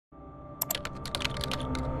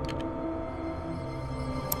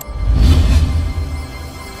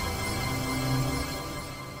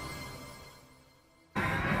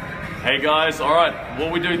Hey guys, alright,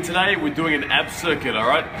 what we're doing today, we're doing an ab circuit,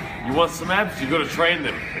 alright? You want some abs, you've got to train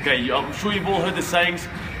them. Okay, I'm sure you've all heard the sayings,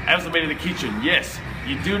 abs are made in the kitchen. Yes,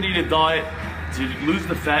 you do need a diet to lose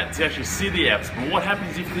the fat, to actually see the abs. But what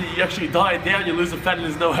happens if you actually diet down, you lose the fat and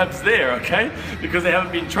there's no abs there, okay? Because they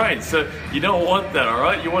haven't been trained. So you don't want that,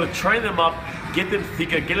 alright? You want to train them up, get them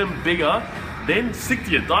thicker, get them bigger, then stick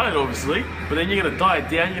to your diet obviously, but then you're gonna diet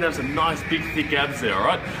down, you're gonna have some nice big thick abs there,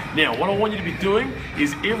 alright? Now, what I want you to be doing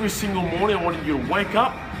is every single morning I want you to wake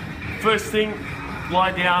up, first thing,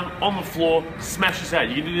 lie down on the floor, smash this out.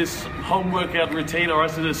 You can do this home workout routine,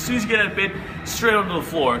 alright? So as soon as you get out of bed, straight onto the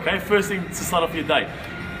floor, okay? First thing to start off your day.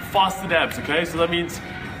 Fasted abs, okay? So that means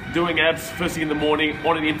doing abs first thing in the morning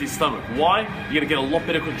on an empty stomach. Why? You're gonna get a lot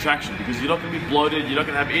better contraction because you're not gonna be bloated, you're not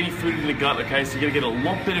gonna have any food in the gut, okay? So you're gonna get a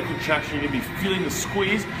lot better contraction, you're gonna be feeling the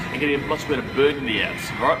squeeze and getting a much better burn in the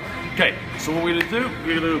abs, all right? Okay, so what we're gonna do,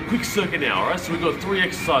 we're gonna do a quick circuit now, all right? So we've got 3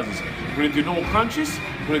 exercises. We're gonna do normal crunches,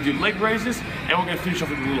 we're gonna do leg raises, and we're gonna finish off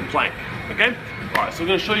with a little plank, okay? All right, so we're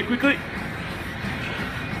gonna show you quickly.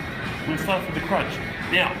 We'll start with the crunch.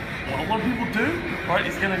 Now, what a lot of people do, right,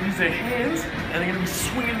 is going to use their hands and they're going to be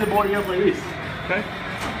swinging their body up like this, okay?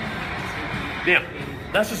 Now,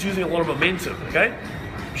 that's just using a lot of momentum, okay?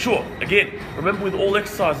 Sure, again, remember with all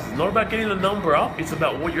exercises, it's not about getting the number up, it's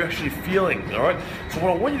about what you're actually feeling, all right? So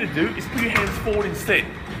what I want you to do is put your hands forward instead.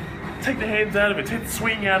 Take the hands out of it, take the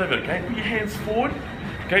swing out of it, okay? Put your hands forward,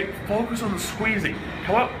 okay? Focus on the squeezing.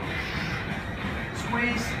 Come up,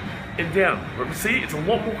 squeeze, and down. See, it's a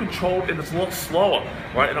lot more controlled and it's a lot slower,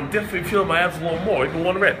 right? And I'm definitely feeling my abs a lot more, even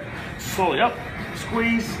 1 rep. Slowly up,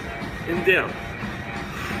 squeeze, and down.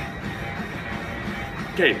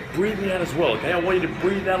 Okay, breathing out as well, okay? I want you to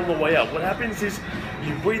breathe out on the way up. What happens is,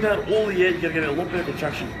 you breathe out all the air, you're gonna get a lot better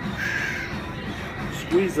contraction.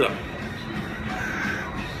 Squeeze it up.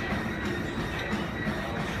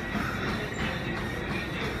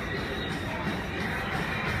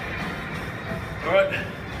 All right.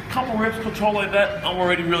 Couple reps control like that, I'm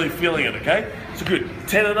already really feeling it, okay? So good,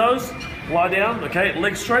 10 of those, lie down, okay,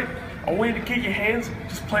 legs straight. I want you to keep your hands,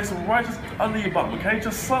 just place them right just under your bum, okay?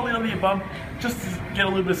 Just slightly under your bum, just to get a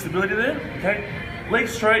little bit of stability there, okay?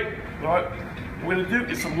 Legs straight, all right? What we're gonna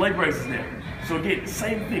do is some leg raises now. So again,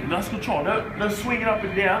 same thing, nice control, no swinging up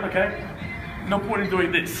and down, okay? No point in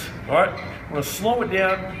doing this, all right? I'm gonna slow it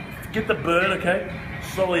down, get the burn, okay?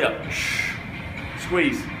 Slowly up,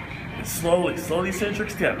 squeeze. And slowly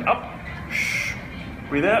eccentrics down, up,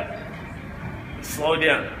 breathe out, slow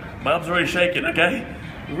down. My arms are already shaking, okay?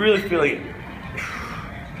 Really feeling it.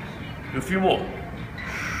 Do a few more.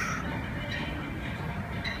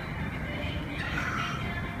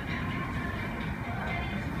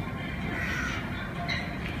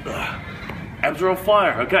 Abs are on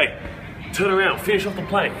fire, okay? Turn around, finish off the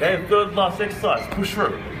plank, okay? Third last exercise, push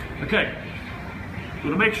through, okay?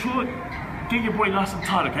 We're gonna make sure get your body nice and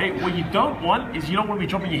tight, okay? What you don't want is you don't want to be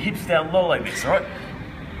dropping your hips down low like this, all right?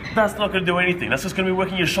 That's not going to do anything. That's just going to be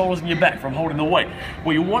working your shoulders and your back from holding the weight.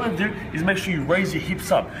 What you want to do is make sure you raise your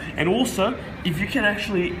hips up. And also, if you can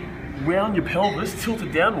actually round your pelvis, tilt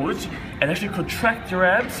it downwards, and actually contract your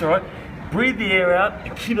abs, all right? Breathe the air out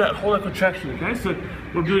and keep that whole contraction, okay? So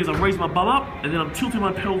what I'm doing is I'm raising my bum up, and then I'm tilting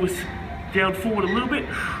my pelvis down forward a little bit,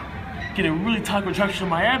 getting a really tight contraction of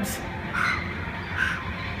my abs.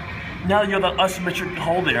 Now you got that isometric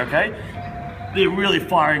hold there, okay? They're really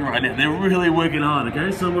firing right now. They're really working hard,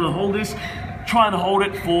 okay? So I'm gonna hold this, trying to hold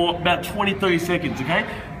it for about 20, 30 seconds, okay?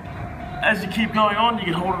 As you keep going on, you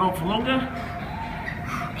can hold it on for longer.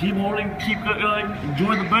 Keep holding, keep going,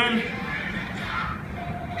 enjoy the burn.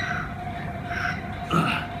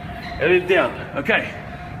 And then down, okay?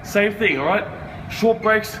 Same thing, all right? Short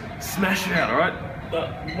breaks, smash it out, all right?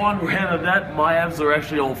 1 round of that, my abs are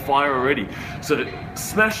actually on fire already. So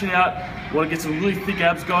smash it out. You want to get some really thick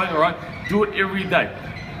abs going, all right? Do it every day.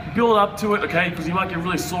 Build up to it, okay? Because you might get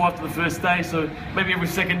really sore after the first day, so maybe every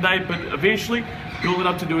second day, but eventually build it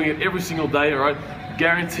up to doing it every single day, all right?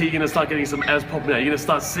 Guarantee you're gonna start getting some abs popping out. You're gonna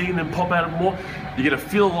start seeing them pop out more. You're gonna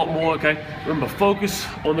feel a lot more, okay? Remember, focus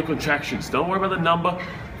on the contractions. Don't worry about the number.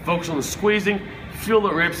 Focus on the squeezing, feel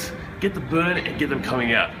the reps, get the burn, and get them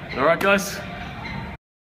coming out. All right, guys?